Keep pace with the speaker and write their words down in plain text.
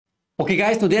Okay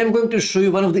guys, today I'm going to show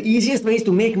you one of the easiest ways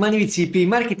to make money with CPA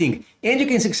marketing, and you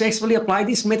can successfully apply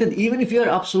this method even if you are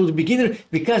an absolute beginner,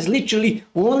 because literally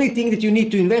only thing that you need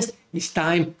to invest is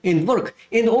time and work.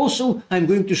 And also I'm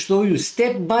going to show you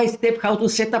step by step how to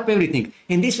set up everything,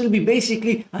 and this will be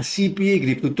basically a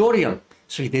CPAGrip tutorial.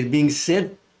 So with that being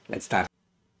said, let's start.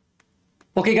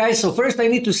 Okay guys, so first I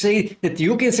need to say that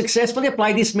you can successfully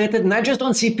apply this method not just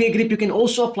on CPAGrip, you can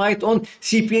also apply it on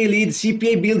CPA Lead,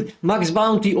 CPA Build, Max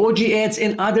Bounty, OG Ads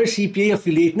and other CPA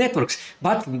affiliate networks.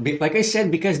 But like I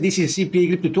said, because this is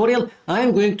CPAGrip tutorial, I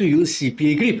am going to use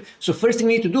CPAGrip. So first thing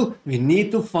we need to do, we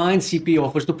need to find CPA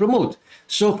offers to promote.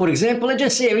 So for example, let's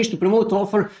just say I wish to promote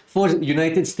offer for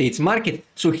United States market.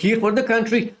 So here for the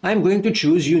country, I'm going to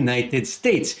choose United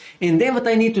States. And then what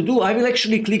I need to do, I will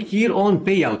actually click here on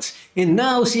payouts. And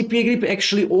now CPAGrip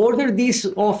actually ordered these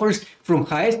offers from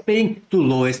highest paying to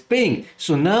lowest paying.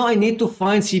 So now I need to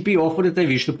find CPA offer that I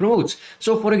wish to promote.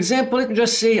 So for example, let me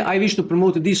just say I wish to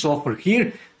promote this offer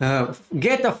here.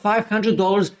 Get a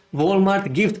 $500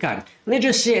 Walmart gift card. Let's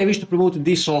just say I wish to promote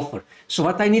this offer. So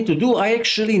what I need to do, I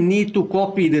actually need to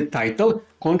copy the title,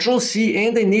 Ctrl+C,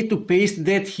 and I need to paste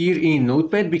that here in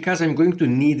Notepad because I'm going to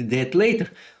need that later.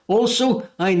 Also,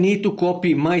 I need to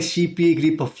copy my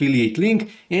CPAGrip affiliate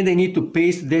link and I need to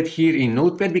paste that here in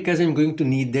Notepad because I'm going to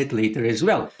need that later as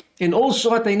well. And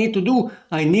also what I need to do,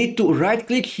 I need to right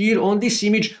click here on this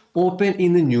image, open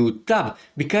in a new tab,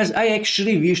 because I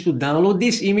actually wish to download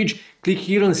this image. Click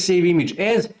here on save image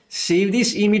as, save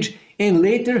this image, and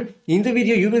later in the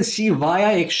video you will see why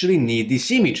I actually need this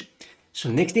image. So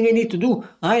next thing I need to do,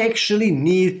 I actually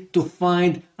need to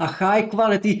find a high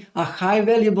quality, a high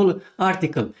valuable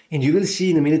article, and you will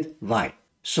see in a minute why.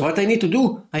 So what I need to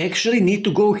do, I actually need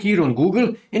to go here on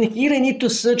Google, and here I need to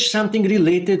search something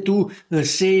related to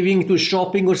saving, to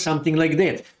shopping or something like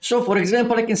that. So for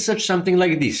example, I can search something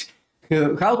like this.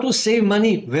 How to save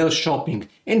money while shopping,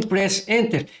 and press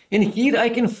enter. And here I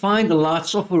can find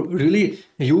lots of really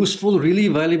useful, really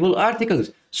valuable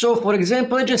articles. So for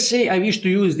example, I just say I wish to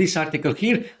use this article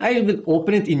here. I will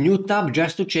open it in new tab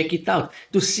just to check it out,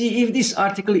 to see if this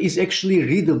article is actually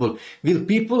readable. Will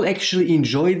people actually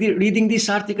enjoy reading this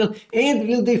article, and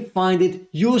will they find it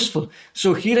useful?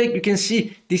 So here you can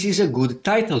see this is a good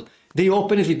title. They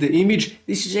open it with the image.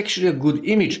 This is actually a good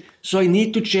image. So I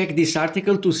need to check this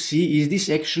article to see is this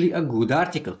actually a good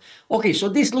article. Okay, so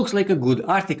this looks like a good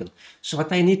article. So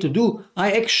what I need to do,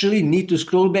 I actually need to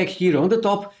scroll back here on the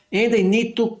top and I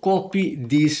need to copy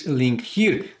this link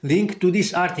here, link to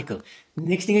this article.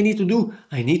 Next thing I need to do,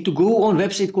 I need to go on a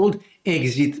website called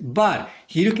Exit Bar.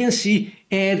 Here you can see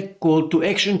add call to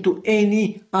action to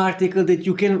any article that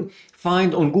you can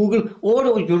find on Google,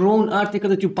 or your own article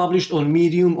that you published on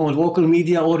Medium, on local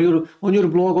media, or on your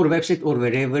blog or website, or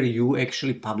wherever you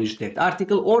actually publish that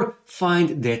article or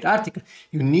find that article.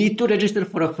 You need to register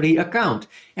for a free account,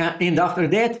 and after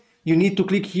that you need to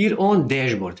click here on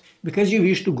dashboard because you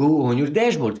wish to go on your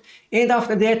dashboard, and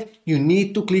after that you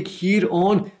need to click here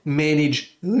on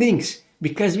manage links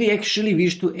because we actually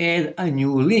wish to add a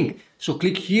new link. So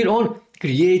click here on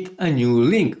create a new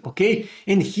link, okay?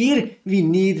 And here we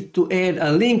need to add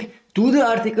a link to the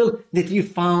article that we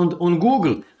found on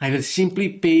Google. I will simply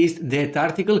paste that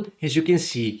article as you can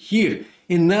see here.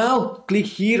 And now click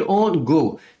here on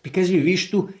go because we wish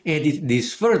to edit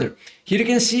this further. Here you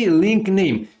can see link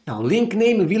name. Now link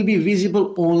name will be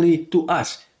visible only to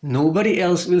us. Nobody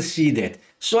else will see that.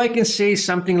 So I can say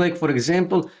something like, for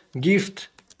example, gift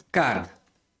card.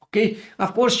 Okay,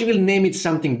 of course you will name it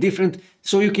something different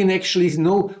so you can actually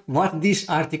know what this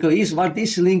article is, what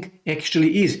this link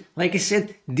actually is. Like I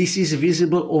said, this is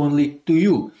visible only to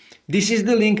you. This is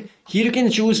the link. Here you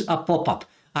can choose a pop-up.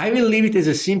 I will leave it as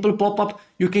a simple pop-up.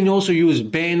 You can also use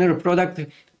banner, product,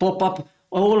 pop-up,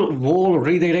 or wall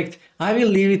redirect. I will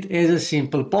leave it as a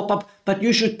simple pop-up, but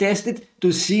you should test it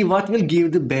to see what will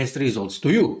give the best results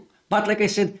to you. But like I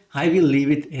said, I will leave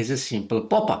it as a simple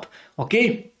pop-up.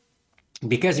 Okay?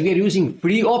 Because we are using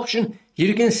free option, here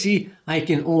you can see I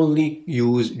can only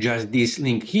use just this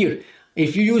link here.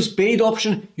 If you use paid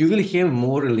option, you will have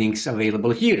more links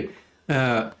available here.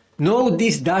 No,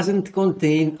 this doesn't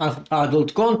contain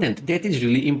adult content. That is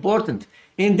really important.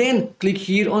 And then click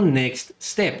here on next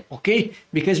step, okay?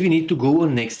 Because we need to go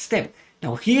on next step.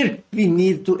 Now here we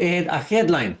need to add a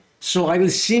headline. So I will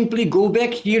simply go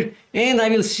back here and I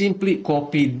will simply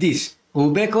copy this. Go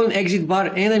back on exit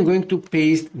bar and I'm going to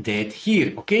paste that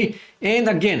here, okay? And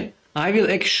again, I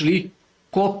will actually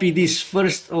copy this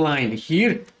first line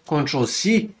here,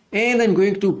 Ctrl+C, and I'm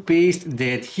going to paste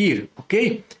that here,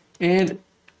 okay? And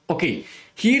okay,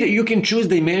 Here you can choose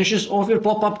dimensions of your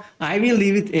pop-up. I will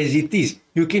leave it as it is.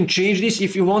 You can change this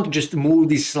if you want, just move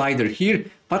this slider here.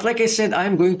 But like I said,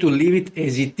 I'm going to leave it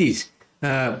as it is.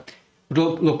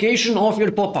 Location of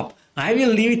your pop-up. I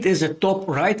will leave it as a top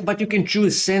right, but you can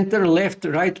choose center, left,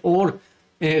 right, or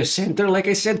center. Like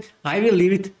I said, I will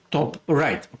leave it top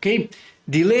right. Okay.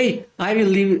 Delay, I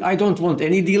will leave it. I don't want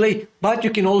any delay, but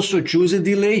you can also choose a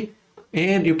delay.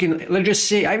 And you can, let's just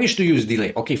say I wish to use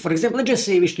delay. Okay, for example, let's just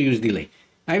say I wish to use delay.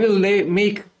 I will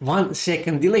make 1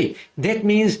 second delay. That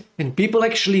means when people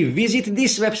actually visit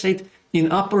this website, in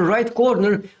upper right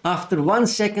corner, after 1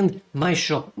 second, my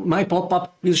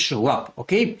pop-up will show up.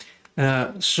 Okay,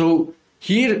 so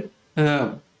here,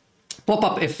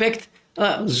 pop-up effect,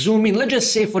 zoom in. Let's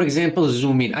just say, for example,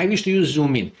 zoom in. I wish to use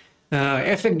zoom in.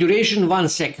 Effect duration 1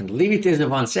 second. Leave it as a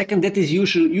 1 second. That is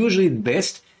usually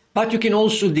best. But you can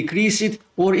also decrease it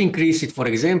or increase it, for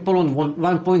example, on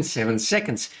 1.7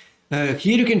 seconds.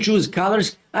 Here you can choose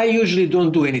colors. I usually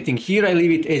don't do anything here. I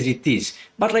leave it as it is.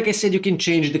 But like I said, you can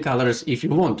change the colors if you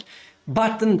want.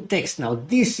 Button text. Now,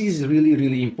 this is really,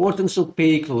 really important, so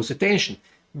pay close attention.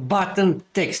 Button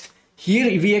text. Here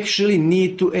we actually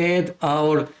need to add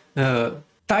our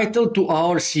title to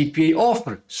our CPA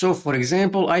offer. So, for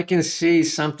example, I can say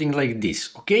something like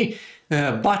this, okay?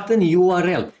 Button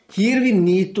URL. Here we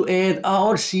need to add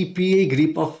our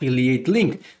CpaGrip affiliate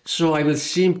link. So I will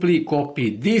simply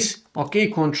copy this, okay,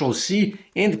 Control C,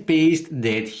 and paste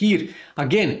that here.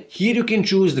 Again, here you can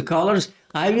choose the colors.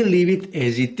 I will leave it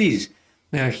as it is.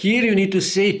 Here you need to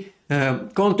say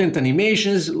content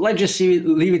animations. Let's just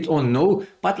leave it on no.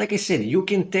 But like I said, you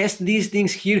can test these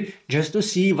things here just to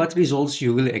see what results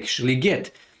you will actually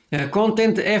get.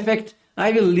 Content effect.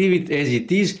 I will leave it as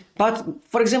it is, but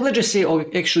for example, let's just say,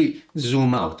 actually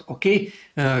zoom out, okay?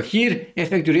 Here,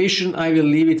 effect duration, I will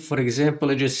leave it, for example,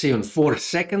 let's just say on 4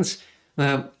 seconds.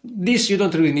 This you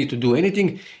don't really need to do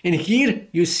anything. And here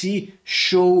you see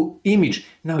show image.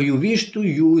 Now you wish to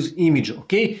use image,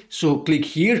 okay? So click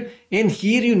here, and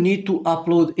here you need to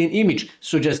upload an image.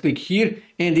 So just click here,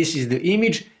 and this is the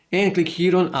image. And click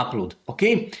here on upload,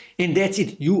 okay? And that's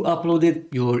it, you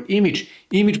uploaded your image.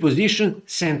 Image position,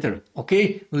 center,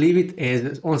 okay? Leave it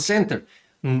as on center.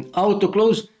 Auto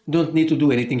close, don't need to do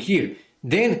anything here.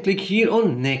 Then click here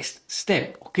on next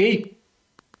step, okay?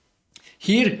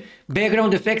 Here,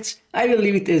 background effects, I will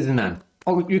leave it as none.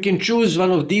 Or you can choose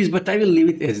one of these, but I will leave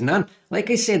it as none. Like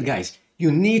I said, guys, you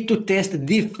need to test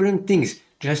different things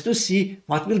just to see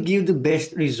what will give the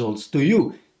best results to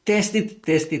you. Test it,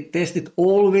 test it, test it,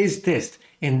 always test.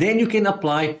 And then you can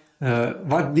apply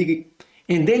what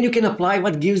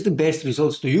gives the best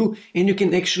results to you, and you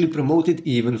can actually promote it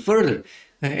even further.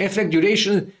 Effect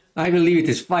duration, I will leave it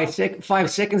as 5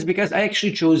 seconds because I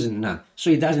actually chose none, so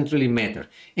it doesn't really matter.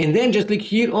 And then just click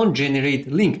here on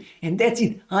generate link, and that's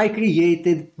it. I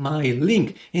created my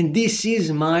link, and this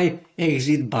is my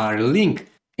exit bar link.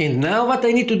 And now what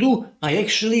I need to do, I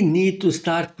actually need to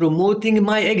start promoting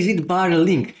my exit bar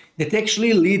link that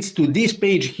actually leads to this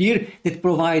page here that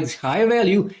provides high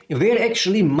value, where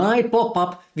actually my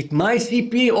pop-up with my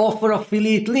CPA offer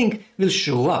affiliate link will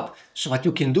show up. So what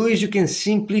you can do is you can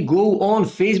simply go on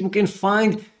Facebook and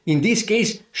find, in this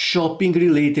case, shopping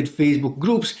related Facebook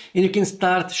groups, and you can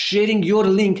start sharing your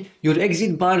link, your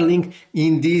exit bar link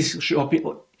in these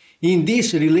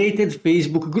related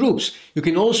Facebook groups. You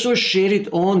can also share it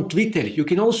on Twitter. You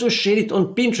can also share it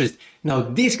on Pinterest. Now,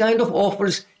 these kind of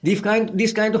offers, these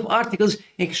kind of articles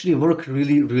actually work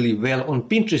really, really well on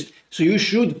Pinterest. So you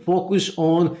should focus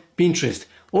on Pinterest.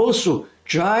 Also,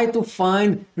 try to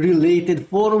find related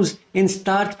forums and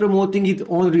start promoting it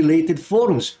on related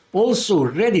forums. Also,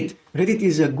 Reddit. Reddit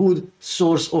is a good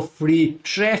source of free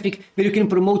traffic where you can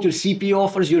promote your CPA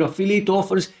offers, your affiliate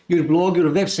offers, your blog, your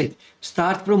website.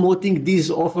 Start promoting this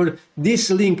offer, this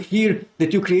link here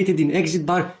that you created in Exit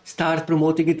Bar. Start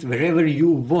promoting it wherever you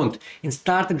want and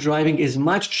start driving as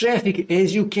much traffic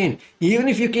as you can. Even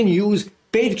if you can use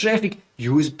paid traffic,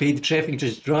 use paid traffic.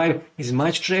 Just drive as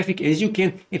much traffic as you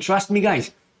can. And trust me,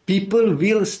 guys, people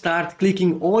will start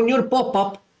clicking on your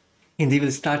pop-up and they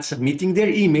will start submitting their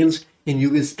emails, and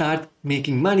you will start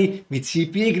making money with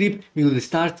CpaGrip. You will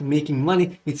start making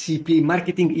money with CPA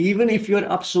marketing, even if you are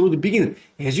absolute beginner.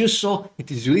 As you saw,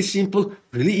 it is really simple,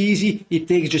 really easy. It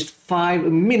takes just 5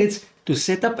 minutes to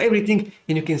set up everything,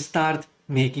 and you can start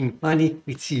making money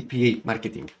with CPA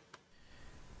marketing.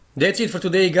 That's it for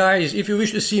today, guys. If you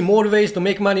wish to see more ways to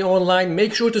make money online,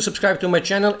 make sure to subscribe to my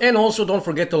channel, and also don't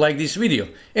forget to like this video.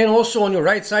 And also on your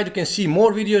right side you can see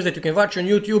more videos that you can watch on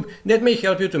YouTube that may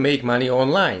help you to make money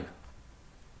online.